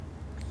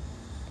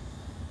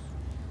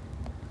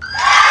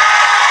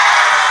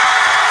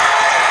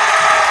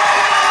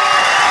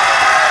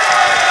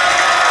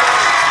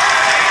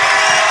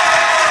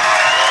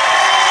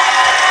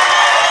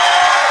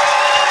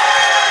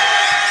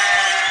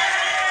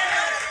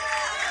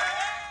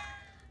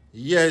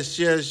Yes,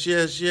 yes,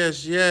 yes,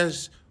 yes,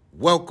 yes.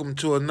 Welcome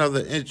to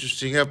another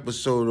interesting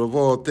episode of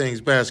All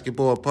Things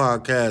Basketball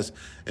Podcast.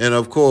 And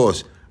of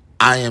course,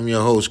 I am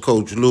your host,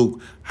 Coach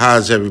Luke.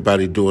 How's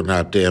everybody doing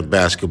out there in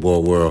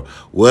basketball world?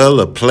 Well,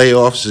 the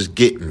playoffs is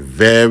getting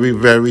very,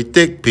 very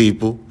thick,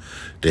 people.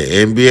 The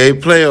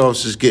NBA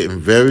playoffs is getting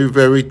very,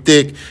 very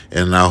thick,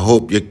 and I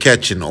hope you're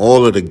catching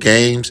all of the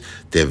games.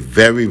 They're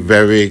very,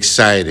 very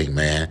exciting,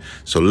 man.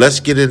 So let's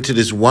get into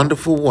this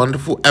wonderful,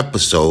 wonderful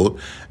episode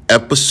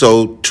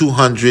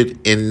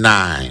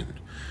 209.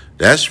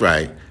 That's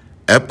right,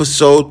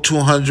 episode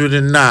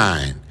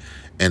 209.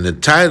 And the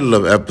title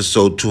of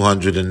episode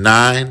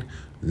 209,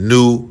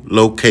 New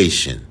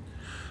Location.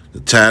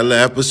 The title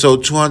of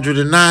episode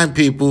 209,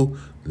 people,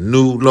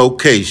 New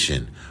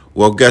Location.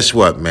 Well, guess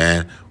what,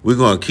 man? We're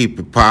going to keep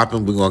it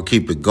popping. We're going to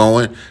keep it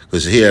going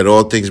because here at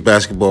All Things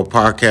Basketball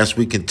Podcast,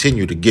 we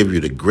continue to give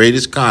you the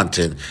greatest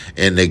content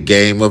in the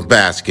game of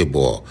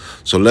basketball.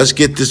 So let's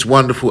get this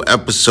wonderful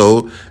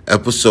episode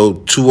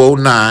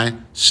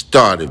 209,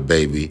 started,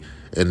 baby.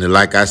 And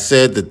like I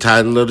said, the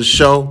title of the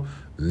show,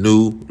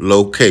 New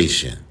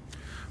Location.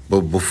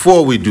 But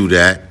before we do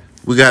that,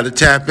 we got to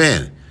tap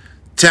in.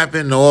 Tap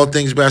into All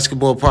Things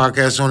Basketball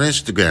Podcast on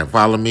Instagram.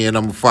 Follow me and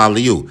I'm going to follow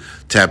you.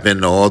 Tap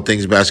into All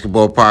Things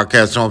Basketball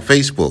Podcast on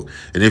Facebook.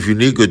 And if you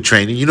need good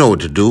training, you know what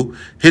to do.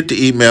 Hit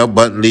the email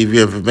button, leave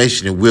your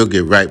information, and we'll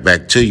get right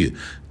back to you.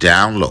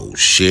 Download,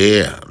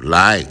 share,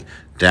 like,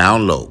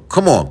 download.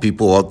 Come on,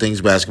 people. All Things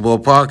Basketball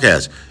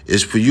Podcast.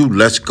 It's for you.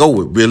 Let's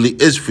go. It really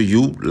is for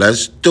you.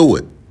 Let's do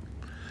it.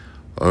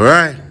 All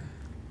right.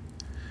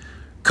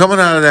 Coming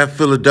out of that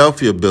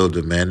Philadelphia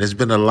building, man, there's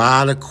been a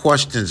lot of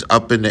questions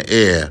up in the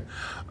air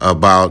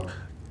about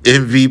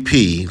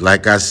MVP.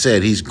 Like I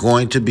said, he's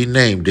going to be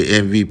named the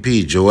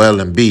MVP,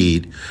 Joel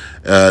Embiid.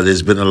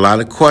 There's been a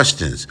lot of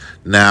questions.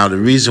 Now, the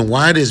reason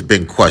why there's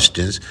been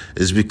questions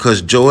is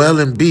because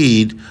Joel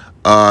Embiid,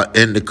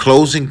 in the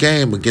closing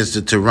game against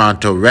the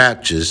Toronto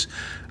Raptors,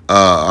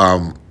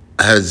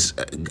 has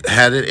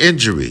had an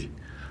injury,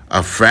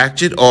 a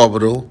fractured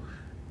orbital,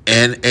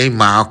 and a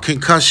mild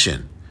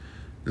concussion.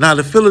 Now,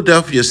 the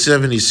Philadelphia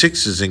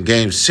 76ers in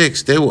Game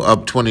 6, they were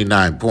up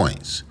 29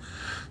 points.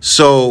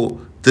 So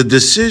the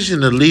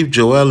decision to leave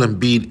Joel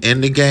Embiid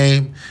in the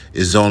game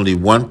is only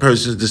one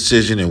person's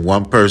decision and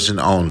one person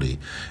only,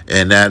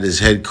 and that is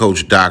head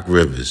coach Doc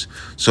Rivers.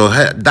 So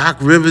Doc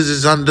Rivers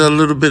is under a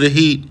little bit of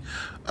heat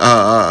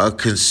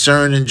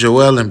concerning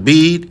Joel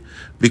Embiid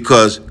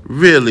because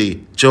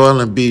really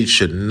Joel Embiid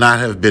should not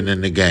have been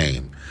in the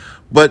game.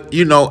 But,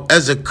 you know,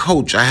 as a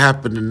coach, I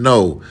happen to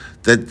know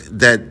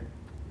that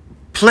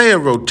player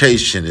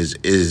rotation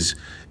is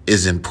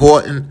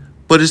important,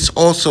 but it's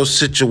also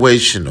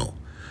situational.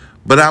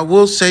 But I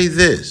will say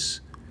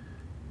this.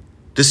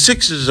 The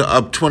Sixers are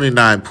up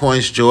 29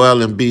 points.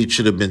 Joel Embiid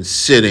should have been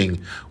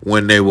sitting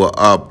when they were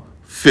up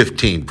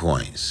 15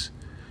 points.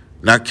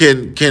 Now,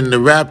 can the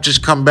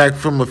Raptors come back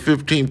from a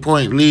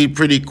 15-point lead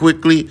pretty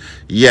quickly?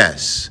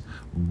 Yes.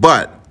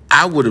 But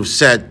I would have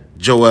sat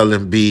Joel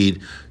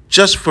Embiid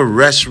just for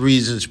rest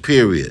reasons,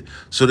 period.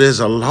 So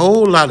there's a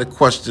whole lot of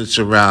questions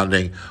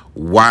surrounding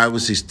why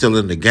was he still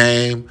in the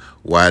game?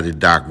 Why did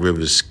Doc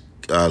Rivers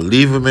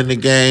leave him in the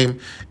game?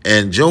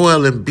 And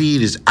Joel Embiid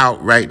is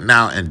out right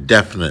now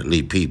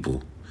indefinitely,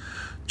 people.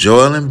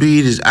 Joel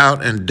Embiid is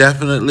out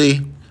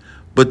indefinitely,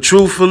 but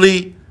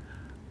truthfully,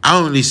 I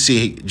only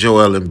see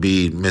Joel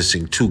Embiid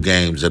missing 2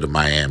 games of the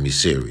Miami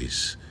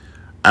series.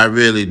 I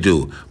really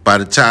do. By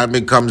the time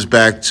it comes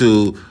back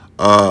to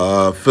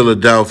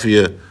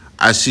Philadelphia,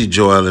 I see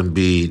Joel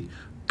Embiid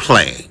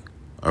playing,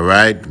 all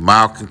right?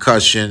 Mild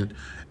concussion,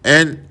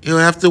 and he'll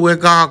have to wear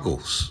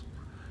goggles.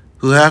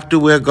 He'll have to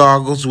wear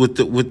goggles with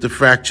the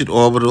fractured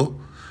orbital,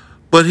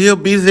 but he'll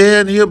be there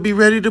and he'll be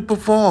ready to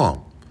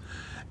perform.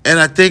 And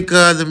I think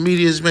the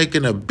media is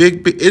making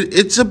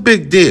it's a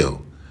big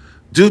deal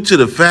due to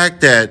the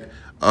fact that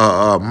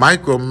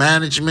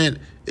micromanagement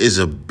is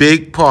a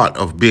big part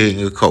of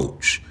being a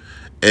coach.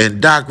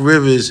 And Doc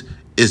Rivers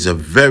is a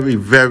very,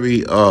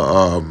 very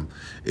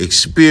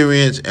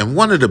experienced and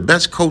one of the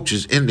best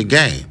coaches in the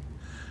game.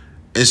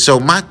 And so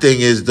my thing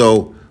is,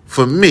 though,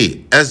 for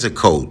me as a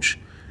coach,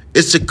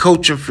 it's a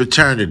coaching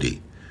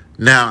fraternity.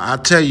 Now, I'll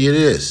tell you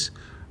this.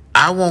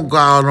 I won't go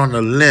out on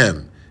a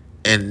limb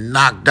and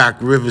knock Doc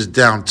Rivers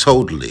down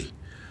totally.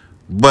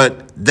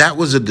 But that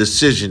was a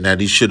decision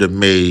that he should have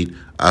made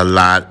a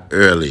lot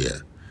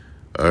earlier.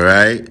 All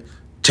right?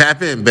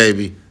 Tap in,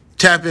 baby.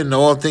 Tap into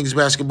All Things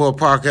Basketball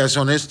Podcast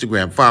on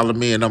Instagram. Follow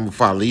me and I'm going to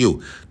follow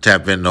you.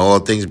 Tap into All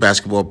Things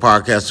Basketball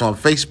Podcast on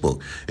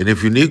Facebook. And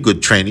if you need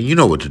good training, you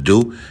know what to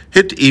do.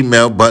 Hit the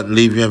email button,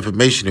 leave your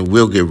information, and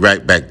we'll get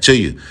right back to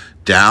you.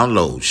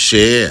 Download,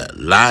 share,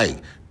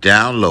 like,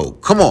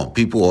 download. Come on,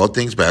 people. All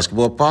Things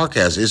Basketball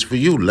Podcast is for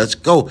you. Let's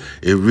go.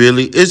 It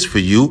really is for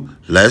you.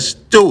 Let's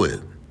do it.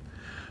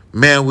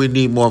 Man, we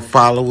need more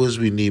followers.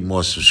 We need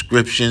more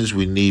subscriptions.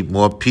 We need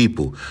more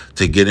people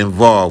to get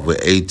involved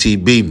with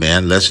ATB,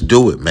 man. Let's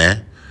do it,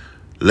 man.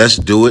 Let's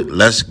do it.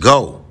 Let's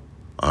go.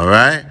 All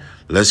right?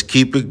 Let's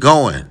keep it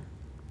going.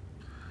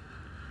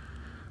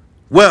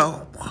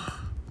 Well,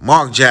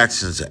 Mark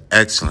Jackson's an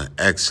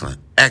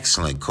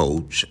excellent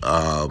coach.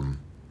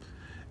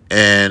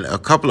 And a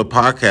couple of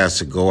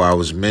podcasts ago, I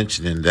was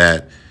mentioning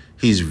that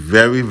he's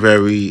very,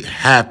 very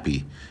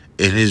happy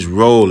in his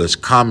role as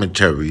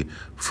commentary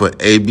for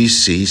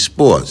ABC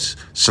Sports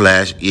 /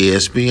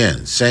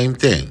 ESPN. Same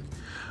thing.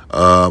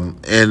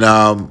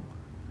 And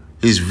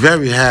he's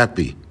very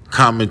happy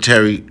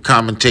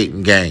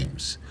commentating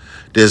games.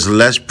 There's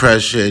less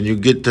pressure, and you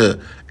get to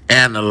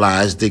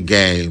analyze the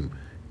game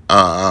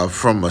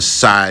from a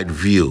side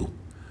view.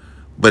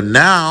 But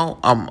now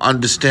I'm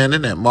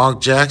understanding that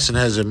Mark Jackson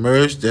has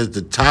emerged as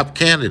the top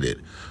candidate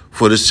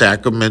for the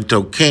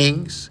Sacramento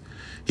Kings.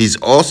 He's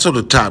also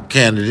the top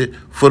candidate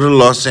for the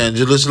Los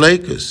Angeles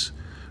Lakers.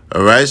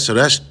 All right, so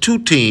that's two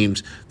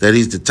teams that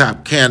he's the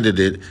top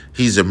candidate.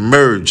 He's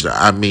emerged,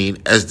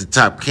 as the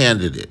top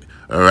candidate.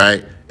 All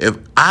right, if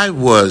I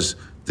was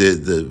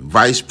the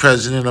vice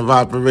president of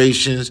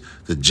operations,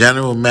 the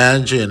general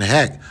manager, and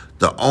heck,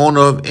 the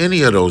owner of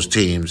any of those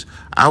teams,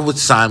 I would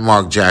sign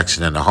Mark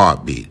Jackson in a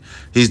heartbeat.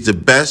 He's the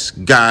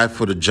best guy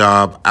for the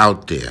job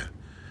out there.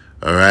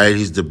 All right,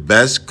 he's the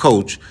best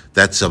coach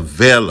that's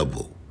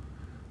available,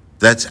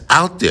 that's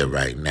out there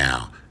right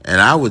now.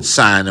 And I would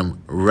sign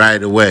him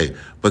right away.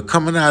 But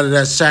coming out of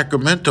that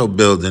Sacramento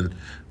building,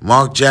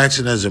 Mark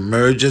Jackson has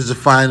emerged as a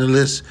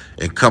finalist.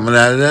 And coming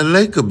out of that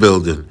Laker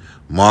building,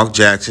 Mark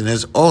Jackson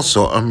has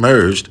also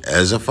emerged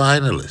as a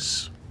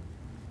finalist.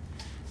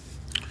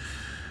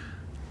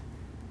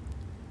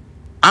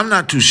 I'm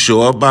not too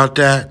sure about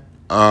that.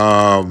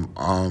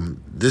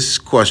 This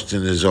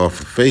question is off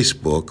of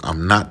Facebook.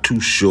 I'm not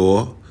too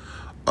sure.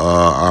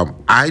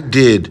 I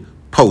did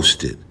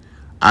post it.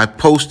 I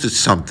posted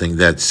something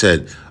that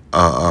said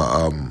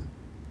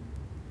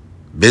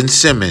Ben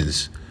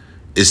Simmons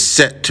is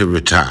set to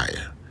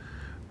retire.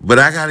 But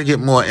I got to get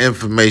more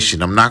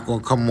information. I'm not going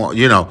to come on,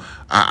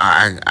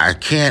 I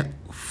can't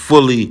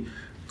fully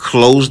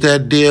close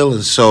that deal,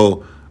 and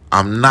so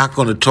I'm not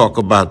going to talk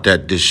about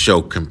that this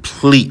show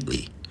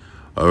completely.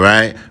 All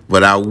right?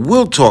 But I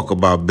will talk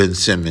about Ben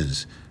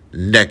Simmons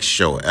next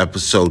show,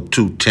 episode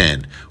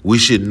 210. We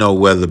should know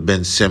whether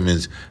Ben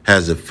Simmons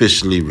has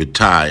officially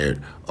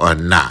retired or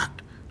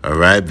not. All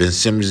right? Ben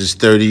Simmons is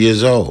 30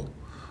 years old.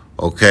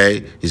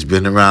 Okay? He's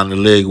been around the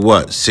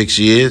league, 6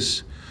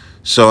 years?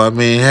 So,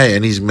 hey,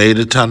 and he's made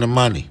a ton of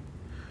money.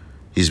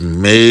 He's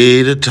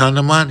made a ton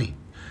of money.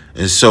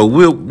 And so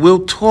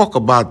we'll talk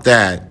about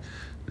that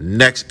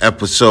next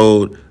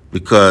episode,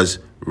 because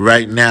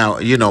right now,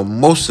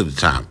 most of the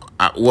time,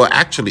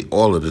 actually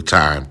all of the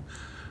time,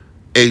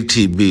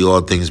 ATB,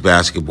 All Things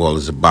Basketball,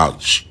 is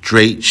about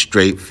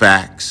straight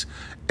facts.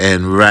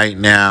 And right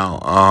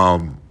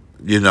now,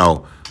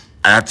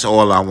 that's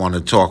all I want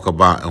to talk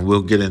about. And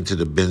we'll get into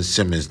the Ben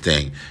Simmons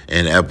thing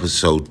in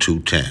episode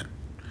 210.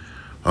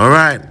 All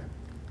right.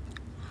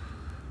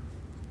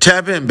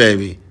 Tap in,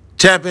 baby.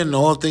 Tap in to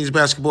All Things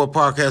Basketball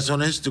Podcast on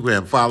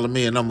Instagram. Follow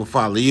me and I'm going to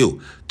follow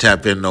you.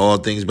 Tap in to All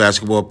Things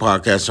Basketball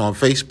Podcast on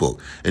Facebook.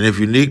 And if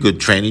you need good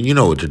training, you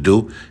know what to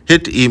do.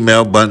 Hit the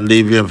email button,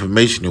 leave your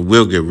information, and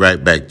we'll get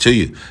right back to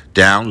you.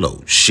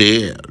 Download,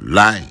 share,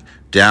 like,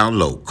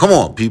 download. Come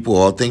on, people.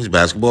 All Things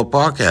Basketball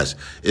Podcast.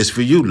 It's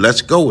for you.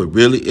 Let's go. It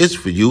really is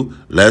for you.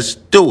 Let's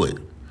do it.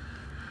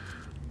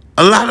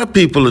 A lot of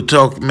people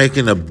are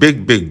making a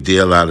big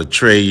deal out of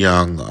Trae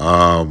Young,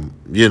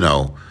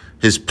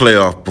 his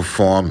playoff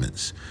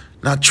performance.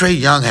 Now, Trae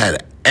Young had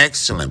an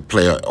excellent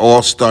player.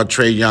 All-star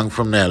Trae Young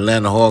from the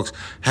Atlanta Hawks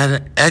had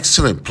an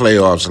excellent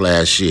playoffs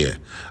last year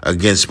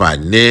against my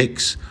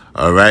Knicks.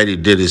 All right, he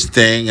did his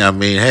thing.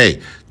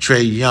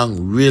 Trae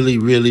Young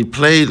really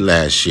played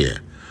last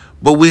year.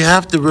 But we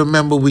have to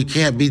remember we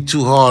can't be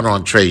too hard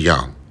on Trae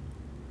Young.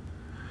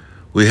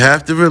 We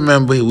have to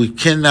remember we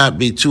cannot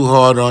be too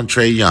hard on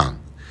Trae Young.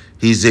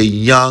 He's a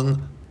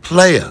young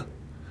player.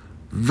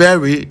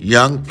 Very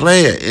young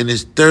player in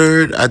his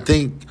third, I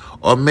think,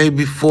 or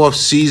maybe fourth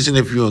season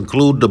if you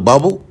include the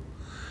bubble.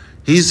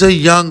 He's a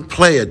young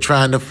player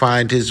trying to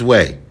find his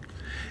way.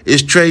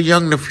 Is Trae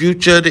Young the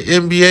future of the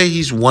NBA?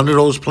 He's one of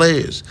those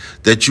players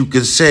that you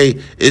can say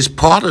is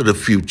part of the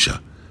future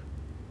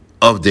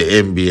of the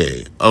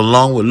NBA,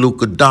 along with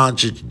Luka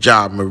Doncic,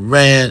 Ja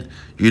Morant,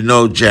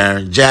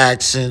 Jaren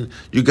Jackson.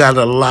 You got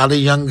a lot of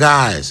young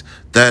guys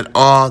that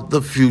are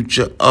the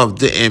future of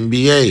the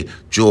NBA.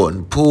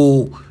 Jordan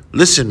Poole.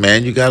 Listen,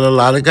 man, you got a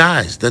lot of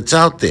guys that's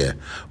out there.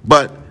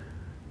 But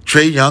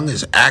Trae Young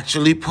is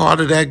actually part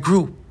of that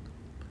group.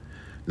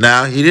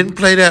 Now, he didn't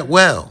play that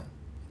well.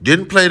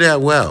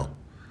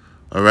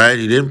 All right?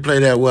 He didn't play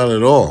that well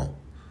at all.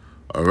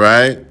 All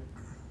right?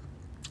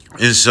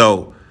 And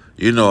so,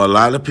 a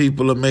lot of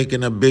people are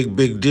making a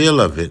big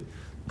deal of it.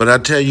 But I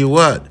tell you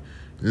what,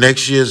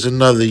 next year's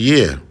another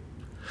year.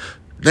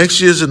 And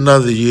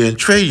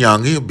Trae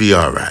Young, he'll be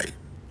all right.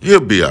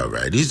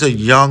 He's a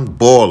young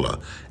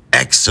baller.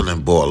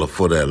 Excellent baller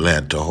for the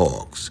Atlanta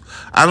Hawks.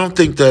 I don't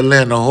think the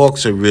Atlanta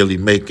Hawks are really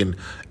making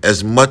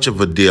as much of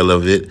a deal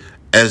of it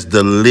as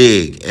the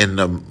league and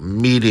the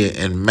media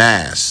and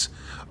mass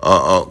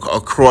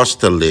across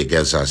the league,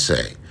 as I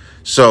say.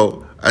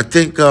 So I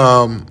think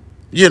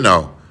you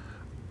know,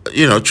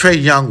 Trey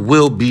Young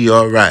will be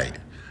all right.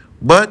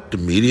 But the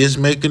media is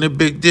making a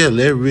big deal.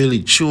 They're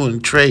really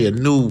chewing Trey a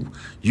new,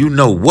 you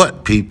know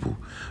what, people.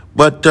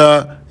 But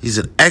he's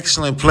an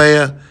excellent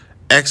player,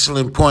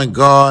 excellent point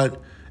guard.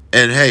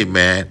 And hey,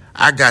 man,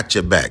 I got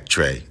your back,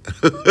 Trey.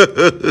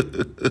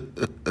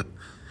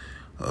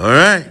 All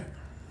right.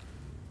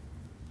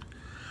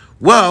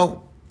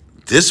 Well,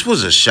 this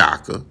was a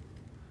shocker.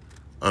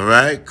 All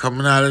right,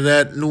 coming out of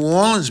that New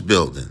Orleans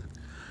building.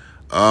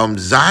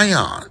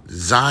 Zion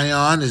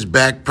is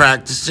back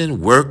practicing,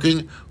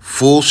 working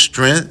full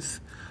strength.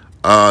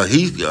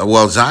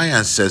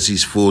 Zion says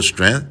he's full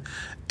strength,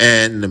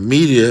 and the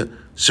media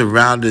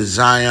surrounded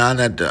Zion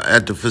at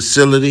the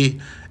facility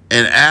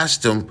and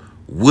asked him,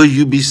 "Will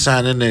you be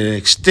signing an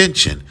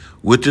extension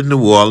with the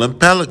New Orleans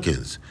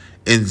Pelicans?"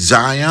 And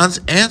Zion's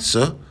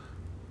answer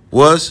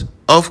was,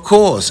 "Of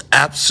course,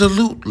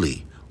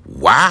 absolutely."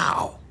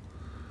 Wow.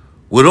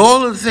 With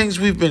all of the things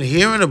we've been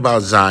hearing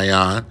about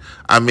Zion,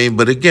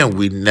 but again,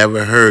 we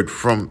never heard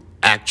from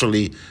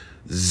actually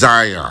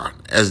Zion,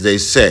 as they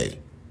say.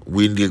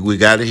 We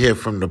got to hear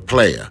from the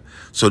player.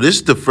 So this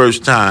is the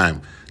first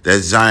time that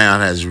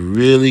Zion has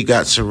really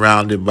got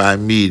surrounded by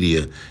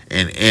media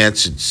and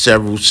answered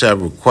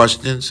several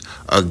questions.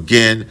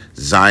 Again,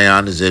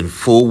 Zion is in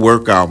full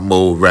workout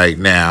mode right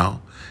now,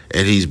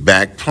 and he's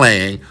back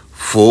playing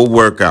full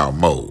workout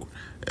mode.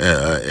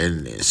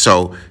 And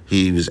so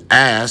he was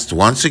asked,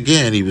 once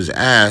again,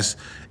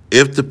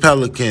 if the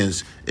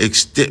Pelicans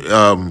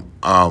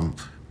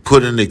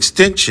put an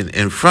extension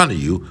in front of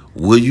you,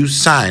 will you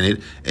sign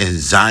it? And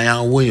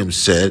Zion Williams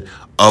said,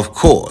 of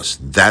course,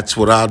 that's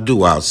what I'll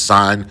do. I'll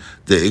sign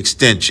the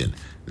extension.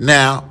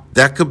 Now,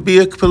 that could be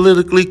a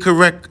politically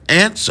correct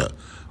answer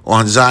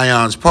on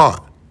Zion's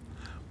part.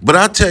 But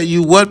I'll tell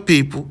you what,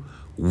 people,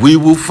 we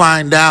will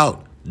find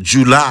out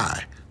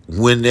July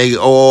when they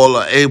all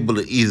are able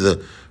to either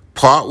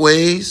part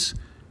ways,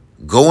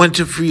 go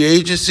into free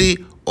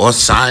agency, or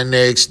sign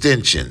their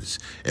extensions.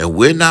 And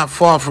we're not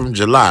far from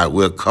July.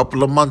 We're a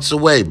couple of months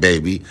away,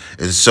 baby.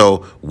 And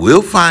so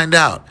we'll find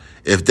out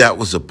if that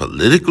was a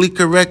politically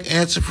correct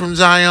answer from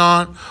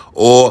Zion,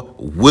 or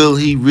will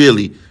he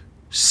really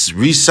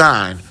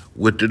re-sign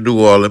with the New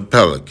Orleans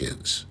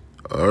Pelicans.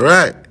 All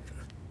right.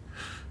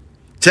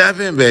 Tap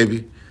in,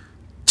 baby.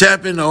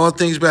 Tap into All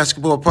Things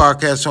Basketball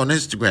Podcast on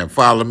Instagram.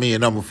 Follow me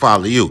and I'm going to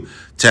follow you.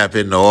 Tap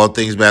into All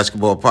Things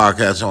Basketball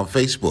Podcast on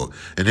Facebook.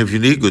 And if you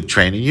need good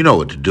training, you know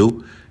what to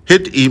do.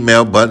 Hit the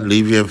email button,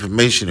 leave your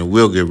information, and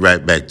we'll get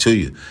right back to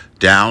you.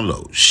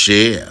 Download,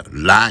 share,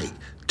 like,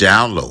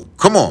 download.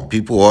 Come on,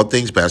 people. All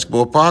Things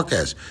Basketball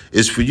Podcast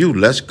is for you.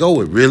 Let's go.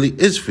 It really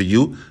is for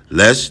you.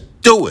 Let's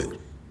do it.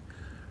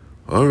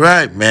 All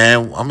right,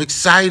 man. I'm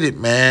excited,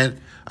 man.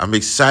 I'm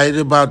excited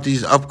about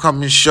these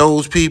upcoming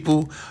shows,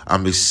 people.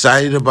 I'm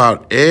excited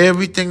about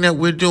everything that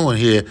we're doing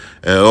here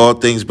at All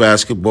Things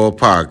Basketball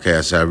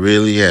Podcast. I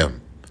really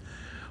am.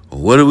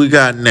 What do we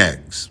got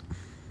next?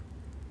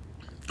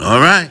 All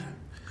right.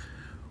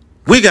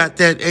 We got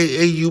that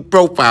AAU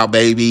profile,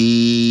 baby.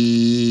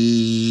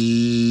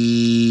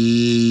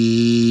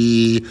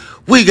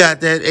 We got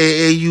that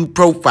AAU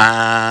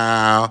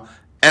profile.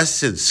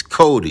 Essence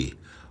Cody,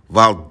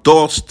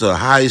 Valdosta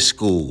High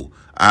School,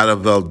 out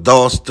of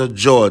Valdosta,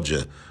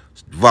 Georgia.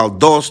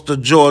 Valdosta,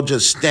 Georgia,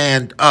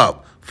 stand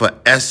up for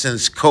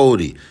Essence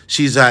Cody.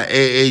 She's our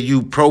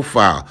AAU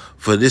profile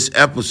for this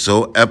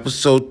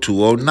episode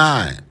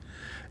 209.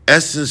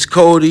 Essence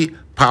Cody,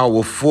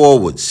 power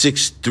forward,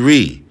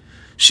 6'3".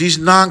 She's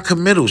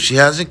non-committal. She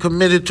hasn't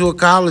committed to a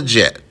college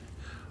yet.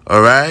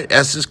 All right?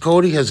 Essence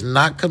Cody has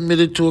not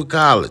committed to a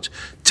college.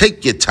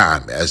 Take your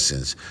time,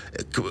 Essence.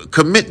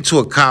 Committing to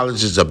a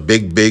college is a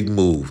big, big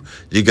move.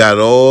 You got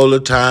all the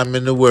time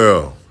in the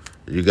world.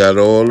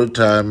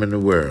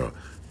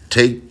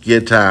 Take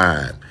your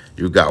time.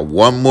 You got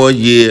one more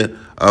year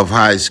of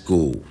high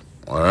school.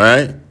 All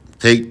right?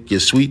 Take your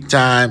sweet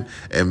time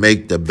and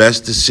make the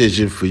best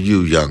decision for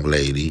you, young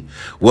lady.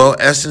 Well,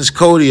 Essence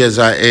Cody is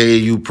our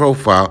AAU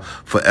profile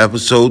for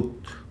episode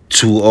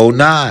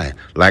 209.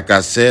 Like I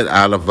said,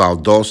 out of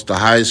Valdosta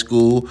High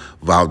School,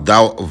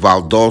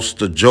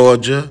 Valdosta,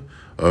 Georgia.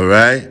 All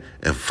right?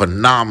 A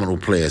phenomenal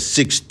player,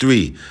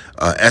 6'3".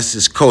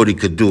 Essence Cody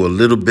could do a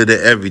little bit of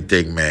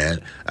everything,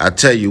 man. I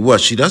tell you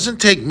what, she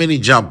doesn't take many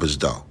jumpers,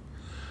 though.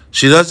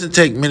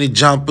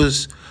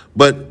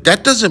 But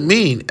that doesn't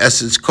mean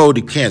Essence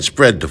Cody can't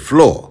spread the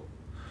floor.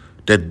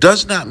 That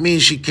does not mean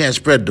she can't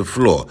spread the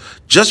floor.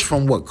 Just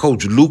from what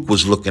Coach Luke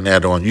was looking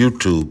at on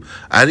YouTube,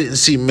 I didn't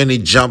see many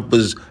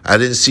jumpers. I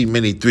didn't see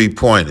many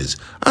three-pointers.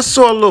 I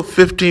saw a little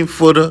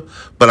 15-footer,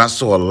 but I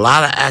saw a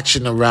lot of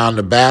action around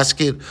the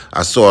basket.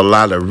 I saw a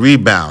lot of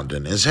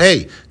rebounding. And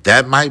hey,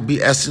 that might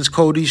be Essence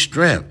Cody's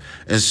strength.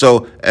 And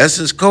so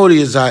Essence Cody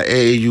is our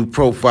AAU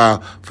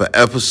profile for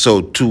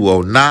episode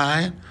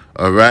 209,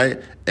 all right?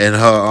 And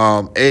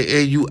her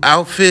AAU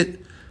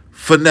outfit,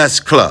 Finesse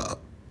Club.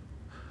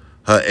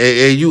 Her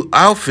AAU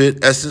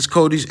outfit, Essence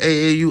Cody's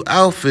AAU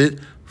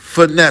outfit,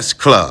 Finesse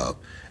Club.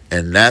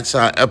 And that's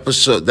our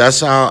episode.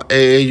 That's our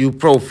AAU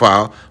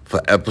profile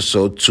for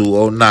episode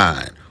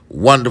 209.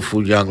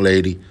 Wonderful young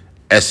lady,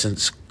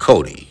 Essence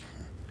Cody.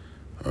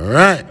 All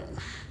right.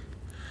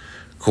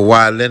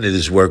 Kawhi Leonard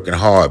is working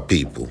hard,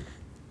 people.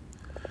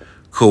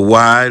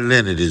 Kawhi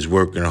Leonard is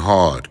working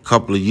hard. A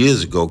couple of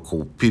years ago,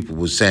 people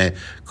were saying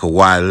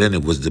Kawhi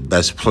Leonard was the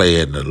best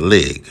player in the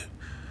league.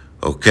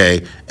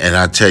 Okay? And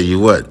I tell you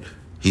what,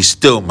 he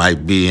still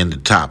might be in the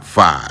top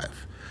 5.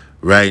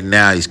 Right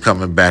now, he's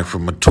coming back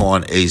from a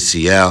torn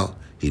ACL.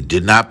 He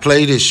did not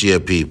play this year,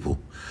 people.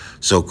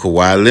 So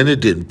Kawhi Leonard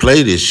didn't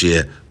play this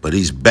year, but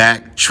he's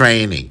back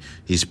training.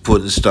 He's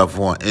putting stuff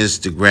on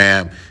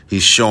Instagram.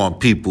 He's showing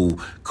people,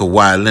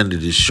 Kawhi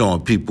Leonard is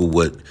showing people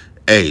what,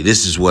 hey,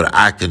 this is what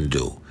I can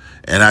do.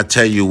 And I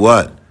tell you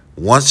what,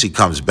 once he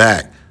comes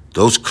back,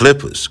 those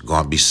Clippers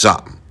going to be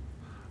something.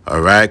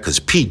 All right?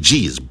 Because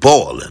PG is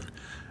balling.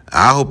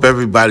 I hope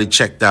everybody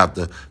checked out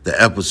the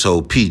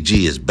episode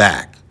PG is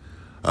back.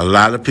 A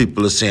lot of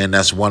people are saying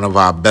that's one of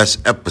our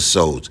best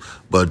episodes,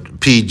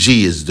 but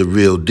PG is the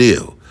real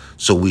deal.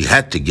 So we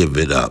had to give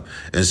it up.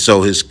 And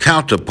so his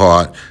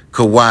counterpart,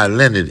 Kawhi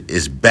Leonard,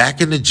 is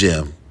back in the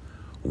gym,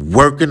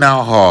 working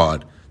out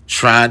hard,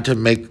 trying to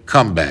make a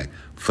comeback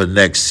for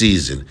next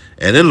season.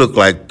 And it looked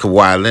like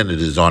Kawhi Leonard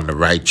is on the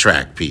right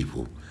track,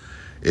 people.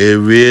 It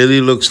really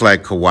looks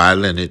like Kawhi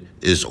Leonard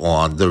is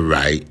on the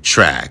right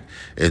track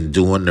and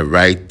doing the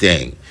right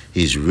thing.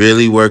 He's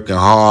really working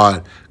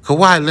hard.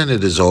 Kawhi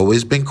Leonard has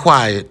always been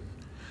quiet.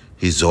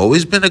 He's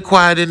always been a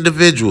quiet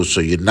individual,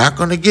 so you're not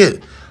going to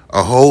get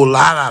a whole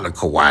lot out of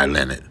Kawhi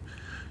Leonard.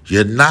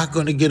 You're not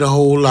going to get a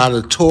whole lot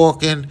of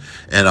talking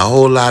and a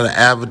whole lot of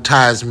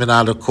advertisement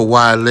out of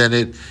Kawhi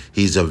Leonard.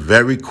 He's a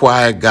very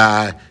quiet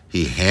guy.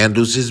 He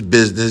handles his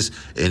business,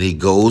 and he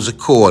goes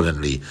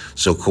accordingly.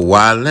 So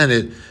Kawhi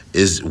Leonard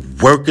is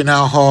working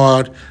out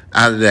hard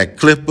out of that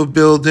Clipper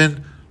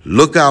building.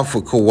 Look out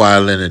for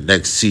Kawhi Leonard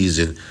next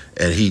season.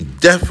 And he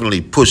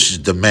definitely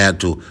pushes the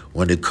mantle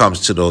when it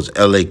comes to those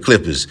LA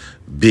Clippers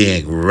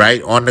being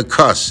right on the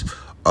cusp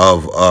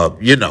of,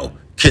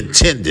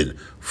 contending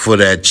for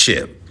that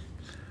chip.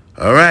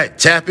 All right,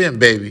 tap in,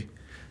 baby.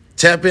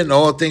 Tap into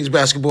All Things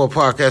Basketball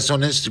Podcast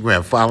on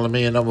Instagram. Follow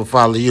me and I'm going to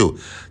follow you.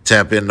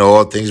 Tap into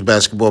All Things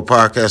Basketball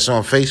Podcast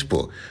on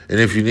Facebook. And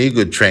if you need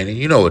good training,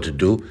 you know what to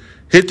do.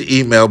 Hit the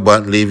email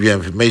button, leave your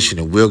information,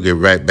 and we'll get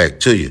right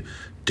back to you.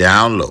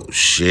 Download,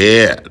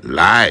 share,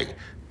 like.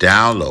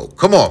 Download.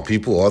 Come on,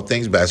 people. All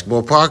Things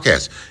Basketball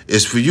Podcast.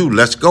 It's for you.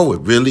 Let's go.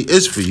 It really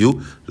is for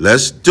you.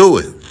 Let's do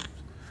it.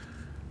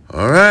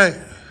 All right.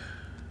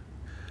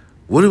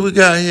 What do we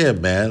got here,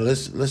 man?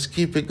 Let's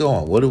keep it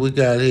going. What do we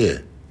got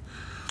here?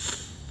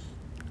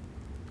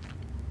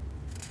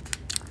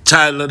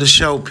 Title of the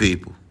show,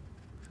 people.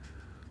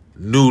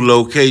 New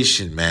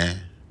location, man.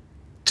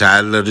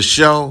 Title of the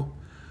show,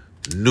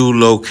 new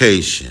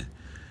location.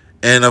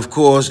 And, of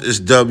course,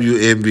 it's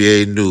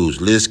WNBA news.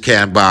 Liz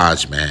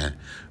Cambage, man.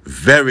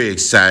 Very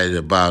excited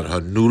about her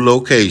new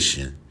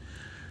location.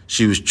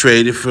 She was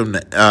traded from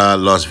the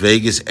Las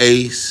Vegas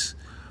Ace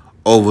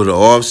over the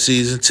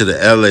offseason to the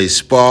LA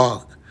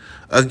Spark.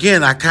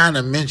 Again, I kind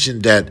of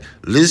mentioned that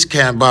Liz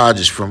Cambage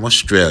is from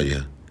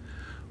Australia,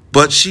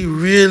 but she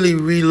really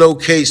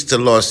relocates to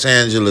Los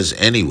Angeles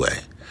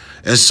anyway.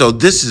 And so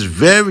this is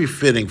very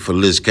fitting for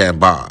Liz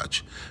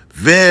Cambage.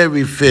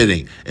 Very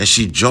fitting. And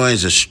she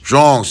joins a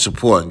strong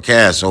supporting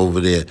cast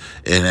over there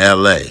in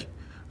L.A.,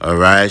 all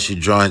right? She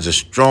joins a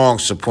strong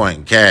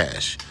supporting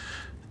cast.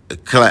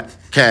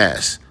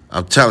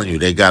 I'm telling you,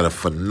 they got a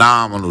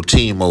phenomenal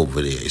team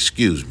over there.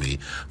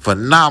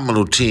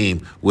 Phenomenal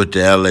team with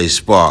the L.A.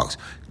 Sparks.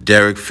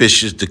 Derek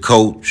Fisher's the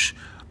coach.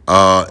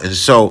 And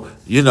so,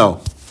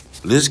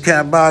 Liz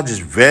Cambage is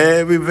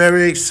very,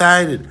 very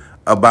excited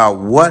about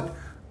what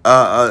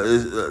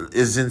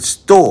is in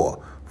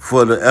store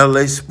for the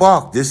L.A.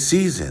 Spark this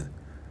season.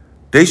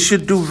 They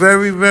should do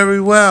very,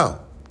 very well.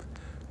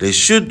 They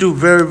should do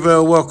very,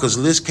 very well because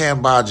Liz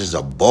Cambage is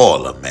a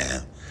baller,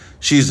 man.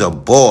 She's a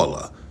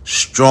baller.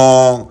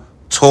 Strong,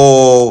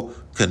 tall,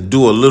 can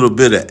do a little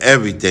bit of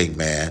everything,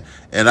 man.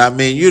 And I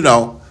mean,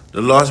 the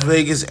Las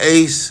Vegas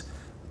Ace,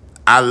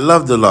 I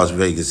love the Las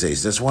Vegas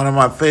Ace. That's one of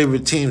my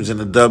favorite teams in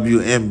the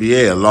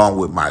WNBA along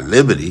with my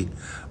Liberty.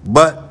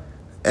 But,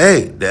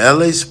 hey, the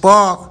LA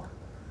Spark,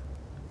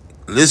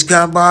 Liz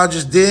Cambage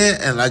is there,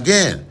 and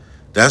again,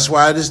 that's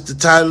why it is the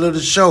title of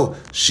the show.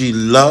 She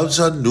loves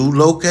her new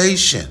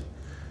location.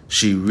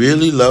 She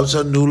really loves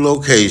her new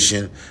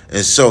location.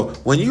 And so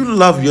when you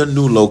love your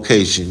new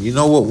location, you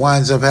know what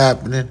winds up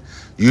happening?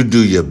 You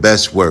do your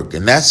best work,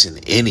 and that's in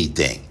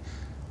anything,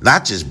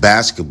 not just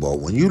basketball.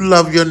 When you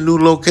love your new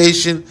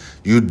location,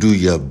 you do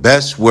your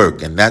best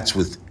work, and that's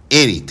with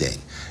anything.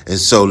 And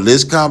so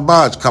Liz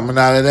Cambage coming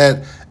out of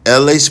that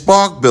LA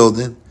Spark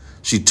building,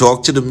 she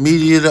talked to the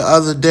media the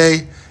other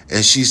day,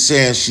 and she's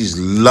saying she's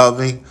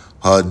loving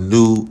her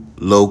new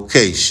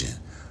location.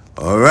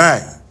 All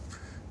right.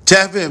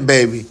 Tap in,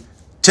 baby.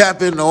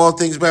 Tap in to All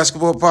Things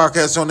Basketball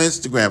Podcast on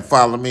Instagram.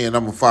 Follow me, and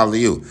I'm going to follow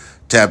you.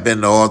 Tap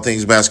into All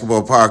Things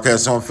Basketball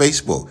Podcast on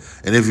Facebook.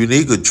 And if you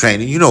need good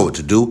training, you know what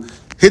to do.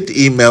 Hit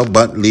the email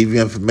button, leave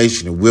your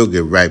information, and we'll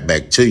get right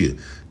back to you.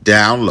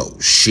 Download,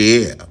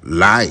 share,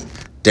 like,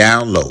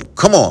 download.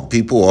 Come on,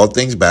 people, All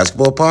Things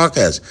Basketball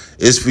Podcast.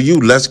 It's for you.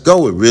 Let's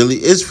go. It really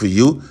is for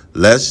you.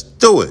 Let's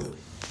do it.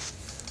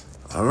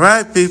 All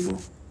right,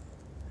 people.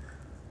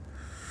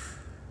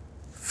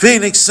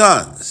 Phoenix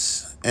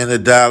Suns and the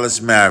Dallas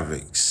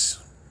Mavericks.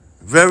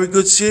 Very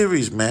good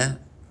series, man.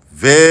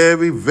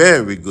 Very,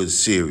 very good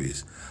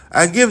series.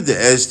 I give the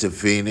edge to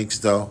Phoenix,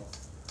 though.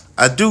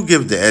 I do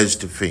give the edge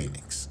to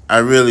Phoenix. I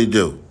really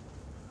do.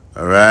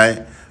 All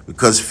right?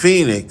 Because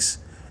Phoenix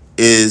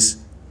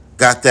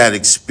got that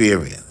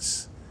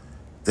experience.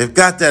 They've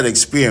got that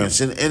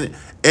experience, and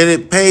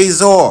it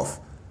pays off.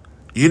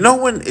 You know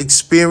when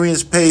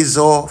experience pays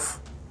off?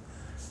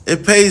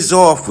 It pays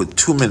off with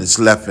 2 minutes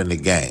left in the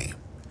game.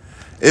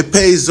 It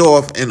pays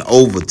off in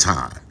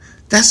overtime.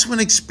 That's when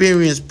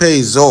experience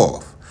pays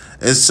off.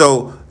 And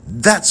so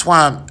that's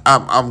why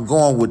I'm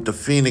going with the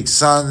Phoenix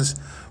Suns.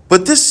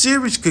 But this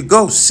series could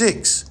go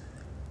 6,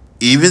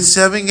 even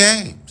 7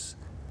 games.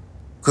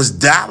 Because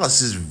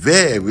Dallas is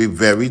very,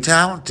 very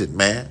talented,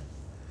 man.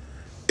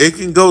 It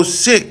can go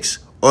 6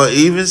 or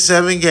even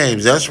 7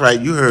 games. That's right,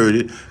 you heard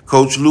it.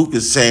 Coach Luke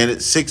is saying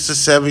it, 6 or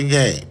 7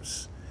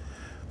 games.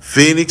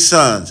 Phoenix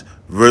Suns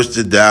versus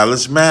the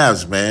Dallas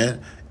Mavs,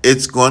 man.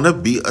 It's going to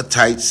be a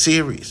tight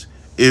series.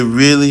 It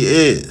really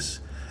is.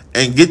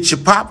 And get your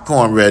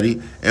popcorn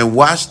ready and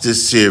watch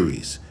this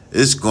series.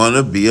 It's going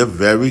to be a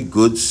very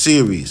good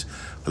series.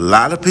 A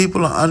lot of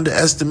people are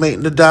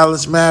underestimating the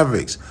Dallas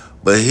Mavericks.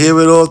 But here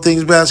at All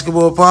Things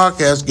Basketball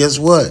Podcast, guess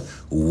what?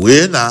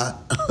 We're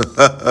not.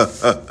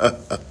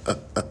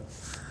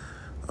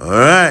 All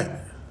right.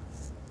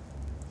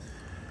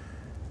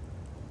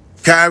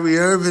 Kyrie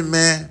Irving,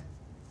 man.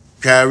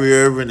 Kyrie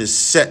Irving is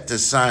set to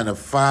sign a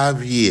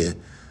 5-year,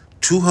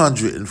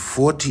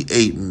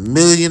 $248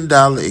 million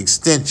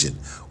extension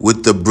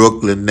with the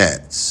Brooklyn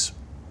Nets.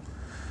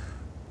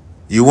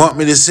 You want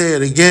me to say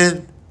it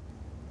again?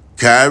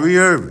 Kyrie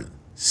Irving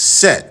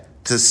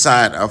set to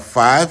sign a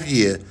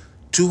 5-year,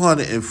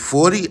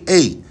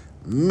 $248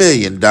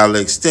 million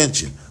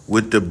extension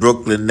with the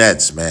Brooklyn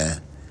Nets,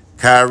 man.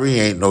 Kyrie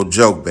ain't no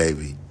joke,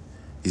 baby.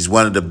 He's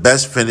one of the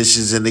best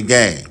finishers in the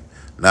game.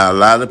 Now, a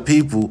lot of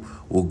people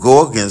will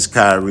go against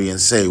Kyrie and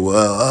say,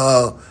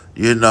 well,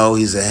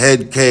 he's a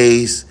head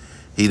case.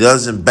 He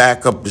doesn't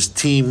back up his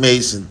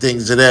teammates and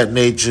things of that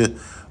nature.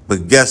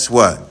 But guess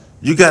what?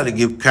 You got to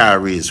give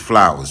Kyrie his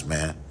flowers,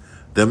 man.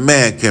 The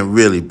man can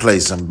really play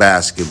some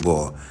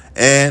basketball.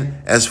 And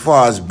as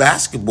far as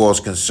basketball is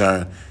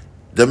concerned,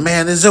 the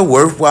man is a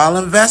worthwhile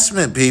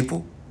investment,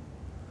 people.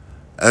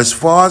 As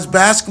far as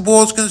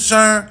basketball is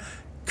concerned,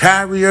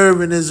 Kyrie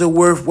Irving is a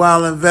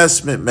worthwhile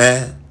investment,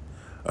 man.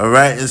 All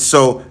right? And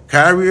so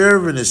Kyrie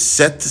Irving is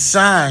set to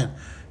sign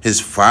his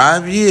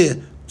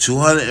 5-year,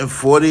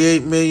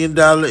 $248 million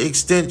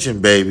extension,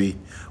 baby,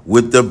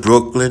 with the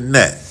Brooklyn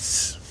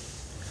Nets.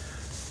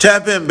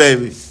 Tap in,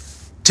 baby.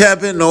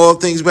 Tap into All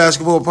Things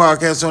Basketball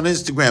Podcast on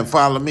Instagram.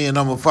 Follow me and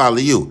I'm going to follow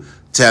you.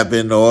 Tap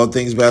into All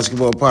Things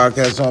Basketball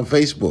Podcast on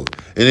Facebook.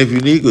 And if you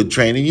need good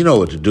training, you know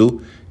what to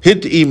do.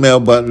 Hit the email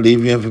button,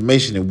 leave your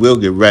information, and we'll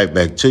get right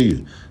back to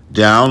you.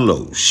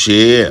 Download,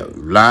 share,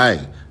 like,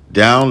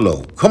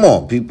 download. Come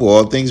on, people,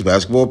 All Things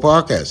Basketball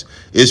Podcast.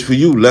 It's for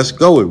you. Let's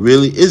go. It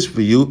really is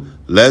for you.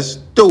 Let's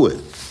do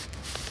it.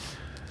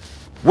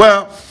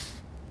 Well,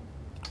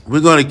 we're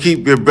going to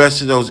keep you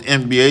abreast of those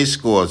NBA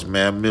scores,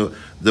 man.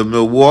 The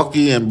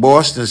Milwaukee and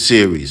Boston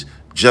series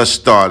just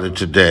started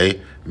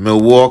today.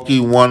 Milwaukee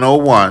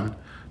 101,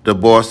 the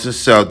Boston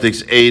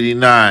Celtics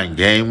 89,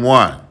 game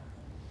 1.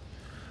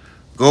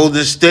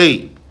 Golden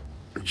State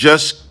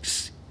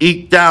just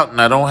eked out, and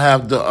I don't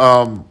have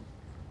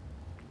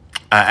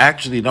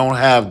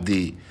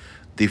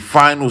the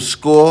final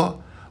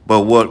score,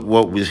 but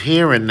what we're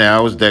hearing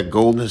now is that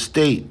Golden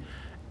State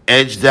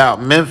edged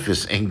out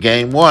Memphis in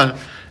game 1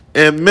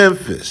 in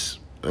Memphis,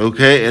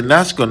 okay? And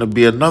that's going to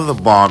be another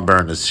barn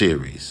burner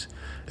series.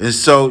 And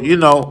so,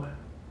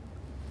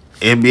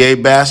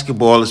 NBA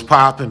basketball is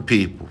popping,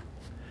 people.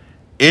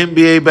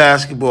 NBA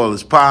basketball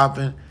is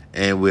popping,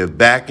 and we're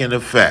back in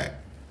effect.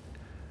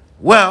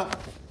 Well,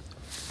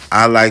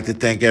 I'd like to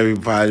thank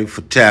everybody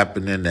for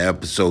tapping into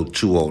episode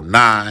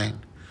 209,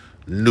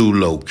 new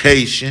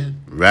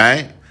location,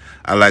 right?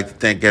 I'd like to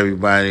thank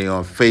everybody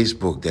on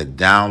Facebook that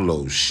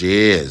downloads,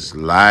 shares,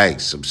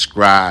 likes,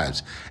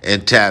 subscribes,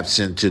 and taps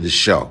into the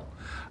show.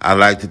 I'd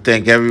like to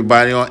thank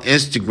everybody on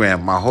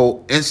Instagram, my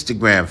whole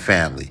Instagram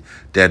family,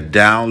 that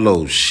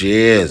downloads,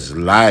 shares,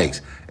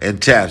 likes,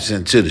 and taps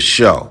into the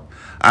show.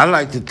 I'd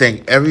like to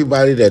thank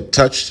everybody that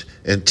touched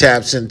and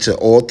taps into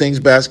All Things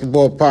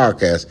Basketball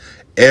Podcast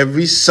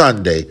every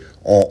Sunday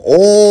on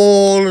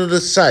all of the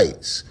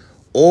sites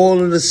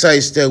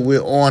that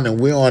we're on, and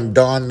we're on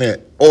darn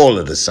near all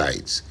of the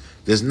sites.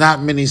 There's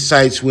not many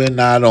sites we're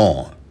not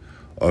on,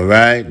 all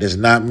right? There's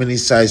not many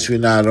sites we're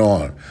not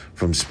on,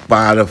 from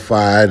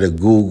Spotify to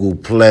Google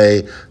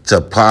Play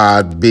to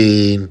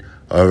Podbean,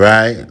 All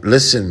right?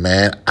 Listen,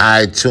 man,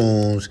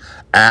 iTunes,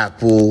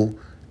 Apple,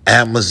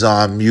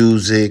 Amazon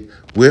Music,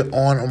 we're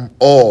on them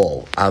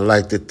all. I'd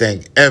like to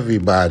thank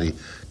everybody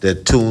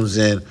that tunes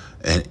in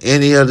and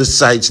any other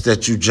sites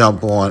that you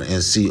jump on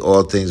and see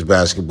All Things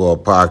Basketball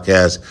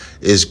Podcast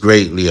is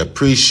greatly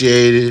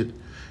appreciated.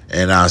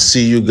 And I'll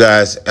see you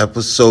guys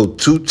episode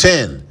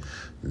 210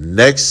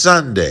 next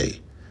Sunday.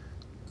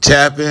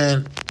 Tap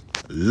in.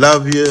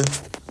 Love you.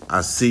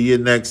 I'll see you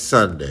next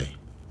Sunday.